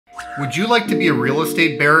Would you like to be a real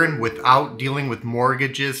estate baron without dealing with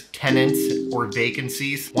mortgages, tenants, or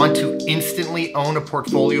vacancies? Want to instantly own a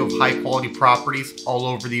portfolio of high quality properties all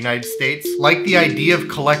over the United States? Like the idea of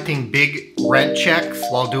collecting big rent checks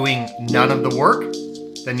while doing none of the work?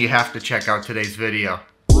 Then you have to check out today's video.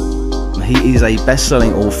 He is a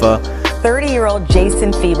best-selling author. 30-year-old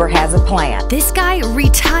Jason Fieber has a plan. This guy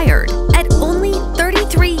retired at only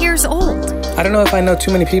 33 years old. I don't know if I know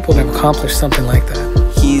too many people that have accomplished something like that.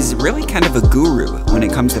 He's really kind of a guru when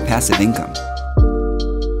it comes to passive income.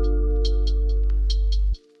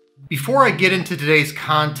 Before I get into today's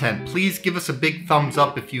content, please give us a big thumbs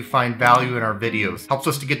up if you find value in our videos. Helps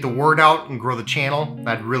us to get the word out and grow the channel.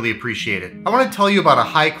 I'd really appreciate it. I want to tell you about a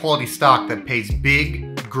high quality stock that pays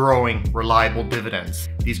big, growing, reliable dividends.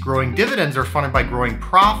 These growing dividends are funded by growing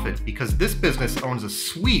profit because this business owns a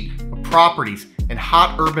suite of properties in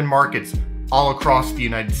hot urban markets all across the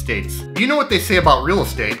United States. You know what they say about real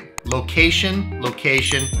estate? Location,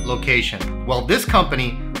 location, location. Well, this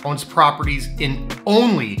company owns properties in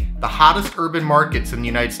only the hottest urban markets in the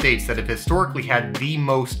United States that have historically had the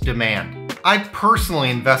most demand. I've personally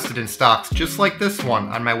invested in stocks just like this one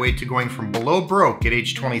on my way to going from below broke at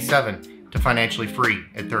age 27 to financially free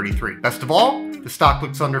at 33. Best of all, the stock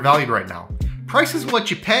looks undervalued right now. Price is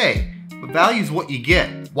what you pay, but value is what you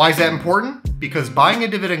get. Why is that important? Because buying a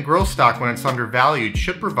dividend growth stock when it's undervalued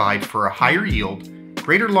should provide for a higher yield,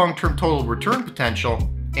 greater long-term total return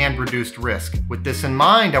potential, and reduced risk. With this in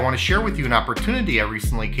mind, I want to share with you an opportunity I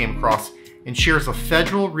recently came across in shares of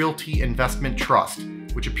Federal Realty Investment Trust,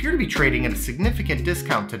 which appear to be trading at a significant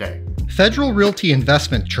discount today. Federal Realty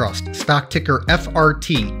Investment Trust, stock ticker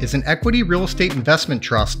FRT, is an equity real estate investment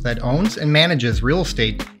trust that owns and manages real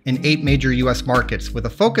estate in 8 major U.S. markets with a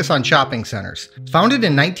focus on shopping centers. Founded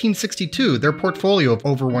in 1962, their portfolio of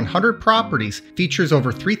over 100 properties features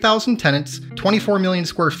over 3,000 tenants, 24 million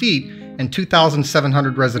square feet, and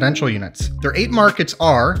 2,700 residential units. Their 8 markets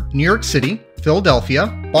are New York City, Philadelphia,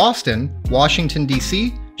 Boston, Washington,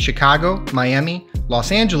 D.C., Chicago, Miami,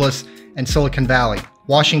 Los Angeles, and Silicon Valley.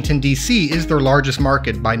 Washington, D.C. is their largest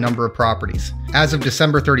market by number of properties. As of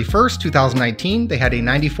December 31st, 2019, they had a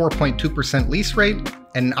 94.2% lease rate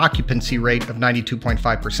and an occupancy rate of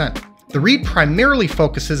 92.5%. The REIT primarily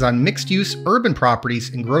focuses on mixed-use urban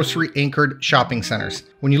properties and grocery-anchored shopping centers.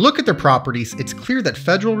 When you look at their properties, it's clear that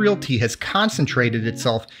Federal Realty has concentrated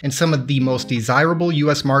itself in some of the most desirable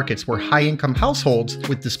U.S. markets where high-income households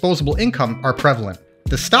with disposable income are prevalent.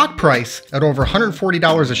 The stock price at over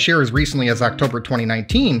 $140 a share as recently as October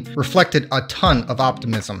 2019 reflected a ton of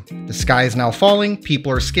optimism. The sky is now falling,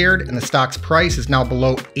 people are scared, and the stock's price is now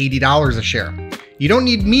below $80 a share. You don't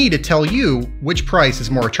need me to tell you which price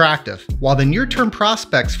is more attractive. While the near-term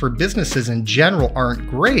prospects for businesses in general aren't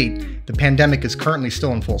great, the pandemic is currently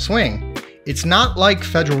still in full swing. It's not like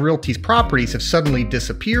Federal Realty's properties have suddenly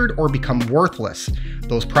disappeared or become worthless.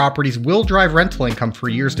 Those properties will drive rental income for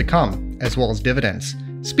years to come, as well as dividends.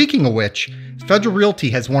 Speaking of which, Federal Realty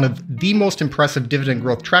has one of the most impressive dividend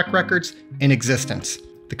growth track records in existence.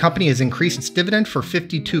 The company has increased its dividend for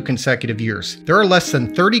 52 consecutive years. There are less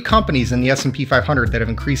than 30 companies in the S&P 500 that have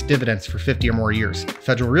increased dividends for 50 or more years.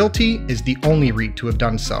 Federal Realty is the only REIT to have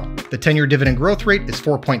done so. The 10-year dividend growth rate is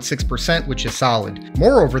 4.6%, which is solid.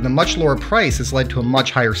 Moreover, the much lower price has led to a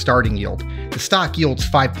much higher starting yield. The stock yields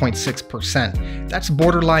 5.6%. That's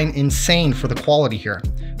borderline insane for the quality here.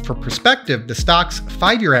 For perspective, the stock's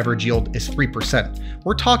 5-year average yield is 3%.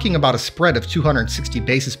 We're talking about a spread of 260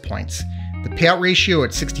 basis points. The payout ratio at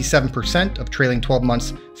 67% of trailing 12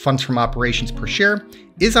 months funds from operations per share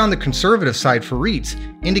is on the conservative side for REITs,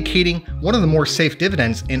 indicating one of the more safe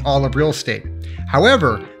dividends in all of real estate.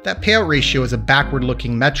 However, that payout ratio is a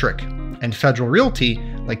backward-looking metric, and Federal Realty,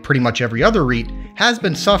 like pretty much every other REIT, has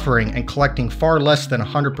been suffering and collecting far less than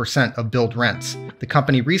 100% of billed rents. The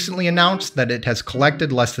company recently announced that it has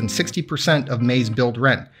collected less than 60% of May's billed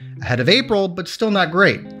rent, ahead of April, but still not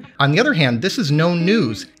great. On the other hand, this is no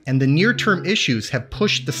news, and the near-term issues have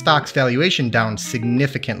pushed the stock's valuation down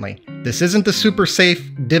significantly. This isn't the super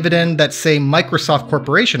safe dividend that, say, Microsoft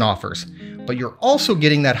Corporation offers, but you're also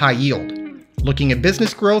getting that high yield. Looking at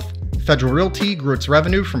business growth, Federal Realty grew its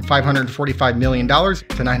revenue from $545 million to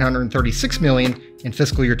 $936 million in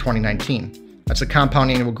fiscal year 2019. That's a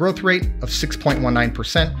compound annual growth rate of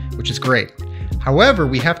 6.19%, which is great. However,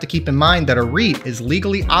 we have to keep in mind that a REIT is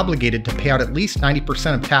legally obligated to pay out at least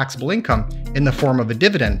 90% of taxable income in the form of a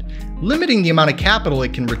dividend, limiting the amount of capital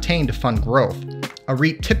it can retain to fund growth. A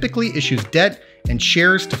REIT typically issues debt and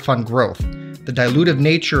shares to fund growth. The dilutive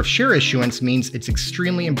nature of share issuance means it's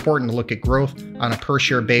extremely important to look at growth on a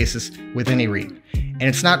per-share basis within a REIT. And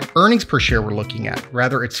it's not earnings per share we're looking at,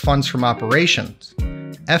 rather it's funds from operations.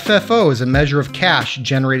 FFO is a measure of cash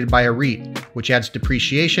generated by a REIT, which adds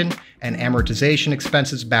depreciation and amortization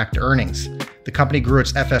expenses back to earnings. The company grew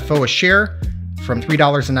its FFO a share from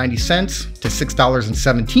 $3.90 to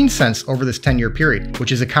 $6.17 over this 10-year period,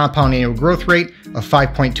 which is a compound annual growth rate of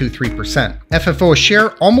 5.23%. FFO a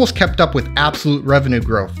share almost kept up with absolute revenue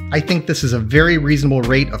growth. I think this is a very reasonable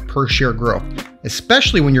rate of per share growth,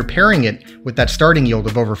 especially when you're pairing it with that starting yield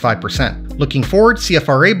of over 5%. Looking forward,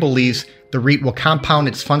 CFRA believes the REIT will compound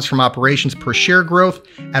its funds from operations per share growth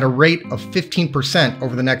at a rate of 15%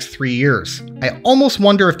 over the next 3 years. I almost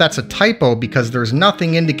wonder if that's a typo because there's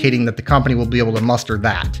nothing indicating that the company will be able to muster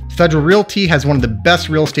that. Federal Realty has one of the best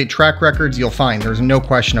real estate track records you'll find, there's no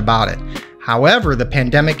question about it. However, the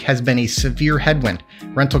pandemic has been a severe headwind.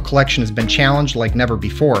 Rental collection has been challenged like never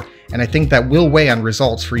before, and I think that will weigh on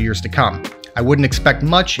results for years to come. I wouldn't expect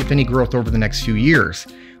much, if any, growth over the next few years.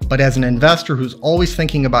 But as an investor who's always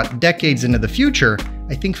thinking about decades into the future,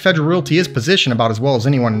 I think Federal Realty is positioned about as well as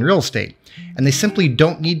anyone in real estate. And they simply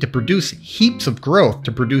don't need to produce heaps of growth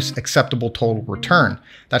to produce acceptable total return.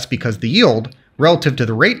 That's because the yield, relative to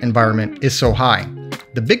the rate environment, is so high.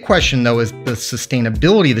 The big question, though, is the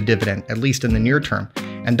sustainability of the dividend, at least in the near term.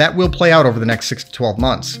 And that will play out over the next 6 to 12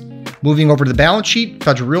 months. Moving over to the balance sheet,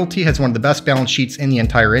 Federal Realty has one of the best balance sheets in the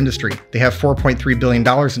entire industry. They have $4.3 billion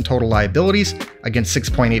in total liabilities against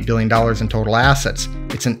 $6.8 billion in total assets.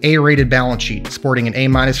 It's an A-rated balance sheet, sporting an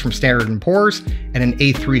A- from Standard & Poor's and an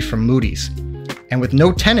A3 from Moody's. And with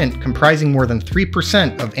no tenant comprising more than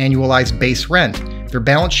 3% of annualized base rent, their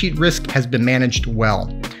balance sheet risk has been managed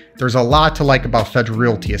well. There's a lot to like about Federal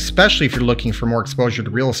Realty, especially if you're looking for more exposure to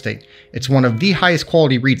real estate. It's one of the highest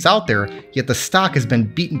quality REITs out there, yet the stock has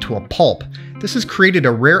been beaten to a pulp. This has created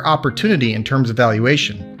a rare opportunity in terms of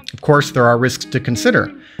valuation. Of course, there are risks to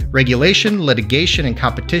consider. Regulation, litigation, and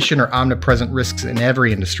competition are omnipresent risks in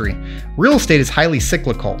every industry. Real estate is highly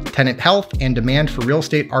cyclical. Tenant health and demand for real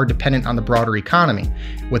estate are dependent on the broader economy.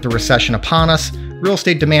 With a recession upon us, real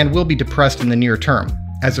estate demand will be depressed in the near term.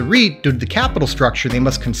 As a REIT, due to the capital structure, they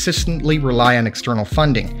must consistently rely on external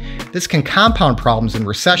funding. This can compound problems in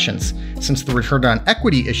recessions, since the return on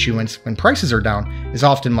equity issuance when prices are down is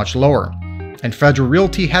often much lower. And Federal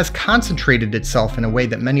Realty has concentrated itself in a way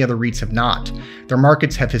that many other REITs have not. Their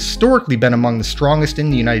markets have historically been among the strongest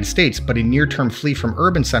in the United States, but a near-term flee from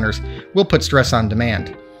urban centers will put stress on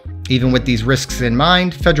demand. Even with these risks in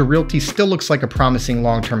mind, Federal Realty still looks like a promising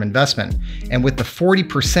long-term investment. And with the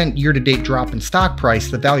 40% year-to-date drop in stock price,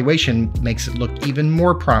 the valuation makes it look even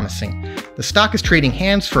more promising. The stock is trading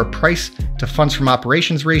hands for a price to funds from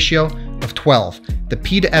operations ratio of 12. The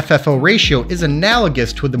P to FFO ratio is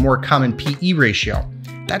analogous to the more common PE ratio.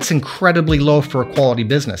 That's incredibly low for a quality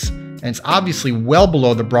business, and it's obviously well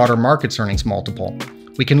below the broader market's earnings multiple.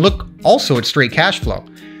 We can look also at straight cash flow.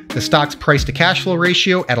 The stock's price to cash flow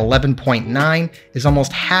ratio at 11.9 is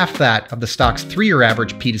almost half that of the stock's 3-year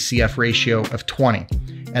average P to CF ratio of 20.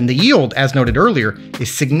 And the yield, as noted earlier,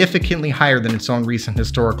 is significantly higher than its own recent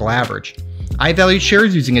historical average. I valued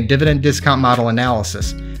shares using a dividend discount model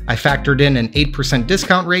analysis. I factored in an 8%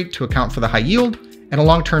 discount rate to account for the high yield and a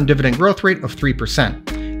long-term dividend growth rate of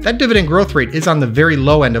 3%. That dividend growth rate is on the very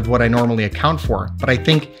low end of what I normally account for, but I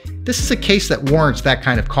think this is a case that warrants that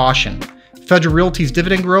kind of caution. Federal Realty's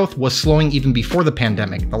dividend growth was slowing even before the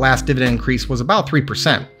pandemic. The last dividend increase was about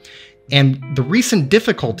 3%. And the recent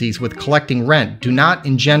difficulties with collecting rent do not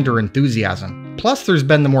engender enthusiasm. Plus, there's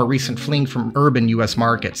been the more recent fleeing from urban U.S.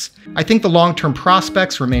 markets. I think the long-term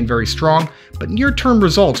prospects remain very strong, but near-term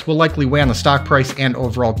results will likely weigh on the stock price and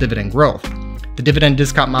overall dividend growth. The dividend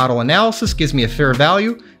discount model analysis gives me a fair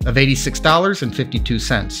value of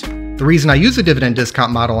 $86.52. The reason I use a dividend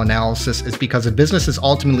discount model analysis is because a business is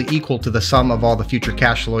ultimately equal to the sum of all the future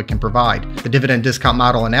cash flow it can provide. The dividend discount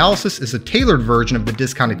model analysis is a tailored version of the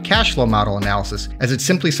discounted cash flow model analysis, as it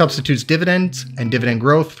simply substitutes dividends and dividend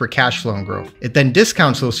growth for cash flow and growth. It then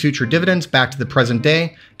discounts those future dividends back to the present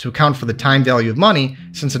day to account for the time value of money,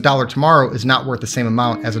 since $1 tomorrow is not worth the same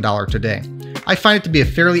amount as $1 today. I find it to be a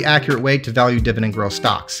fairly accurate way to value dividend growth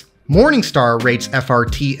stocks. Morningstar rates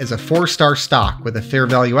FRT as a 4-star stock with a fair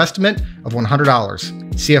value estimate of $100.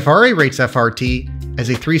 CFRA rates FRT as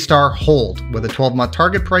a 3-star hold with a 12-month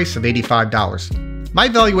target price of $85. My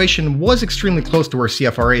valuation was extremely close to where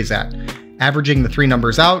CFRA is at. Averaging the 3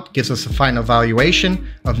 numbers out gives us a final valuation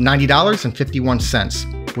of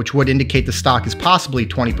 $90.51, which would indicate the stock is possibly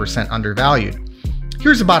 20% undervalued.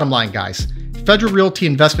 Here's the bottom line, guys. Federal Realty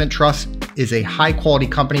Investment Trust is a high-quality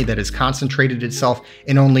company that has concentrated itself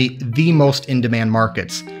in only the most in-demand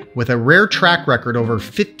markets. With a rare track record over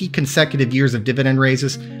 50 consecutive years of dividend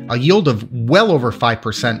raises, a yield of well over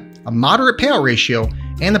 5%, a moderate payout ratio,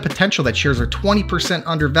 and the potential that shares are 20%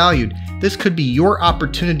 undervalued, this could be your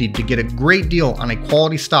opportunity to get a great deal on a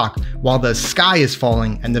quality stock while the sky is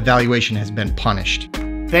falling and the valuation has been punished.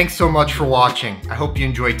 Thanks so much for watching. I hope you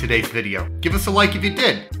enjoyed today's video. Give us a like if you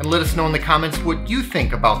did, and let us know in the comments what you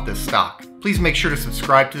think about this stock. Please make sure to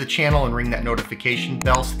subscribe to the channel and ring that notification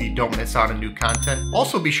bell so that you don't miss out on new content.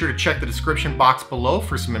 Also be sure to check the description box below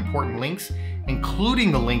for some important links,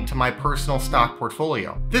 including the link to my personal stock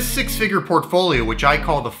portfolio. This six-figure portfolio, which I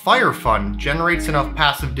call the Fire Fund, generates enough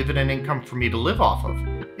passive dividend income for me to live off of.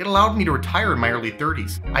 It allowed me to retire in my early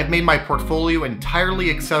 30s. I've made my portfolio entirely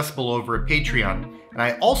accessible over at Patreon, and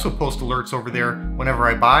I also post alerts over there whenever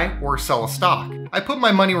I buy or sell a stock. I put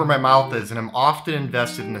my money where my mouth is, and I'm often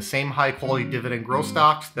invested in the same high-quality dividend growth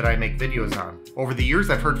stocks that I make videos on. Over the years,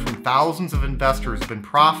 I've heard from thousands of investors who have been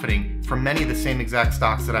profiting from many of the same exact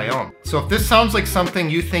stocks that I own. So if this sounds like something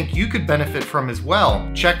you think you could benefit from as well,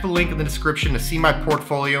 check the link in the description to see my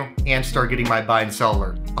portfolio and start getting my buy and sell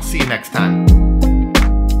alert. I'll see you next time.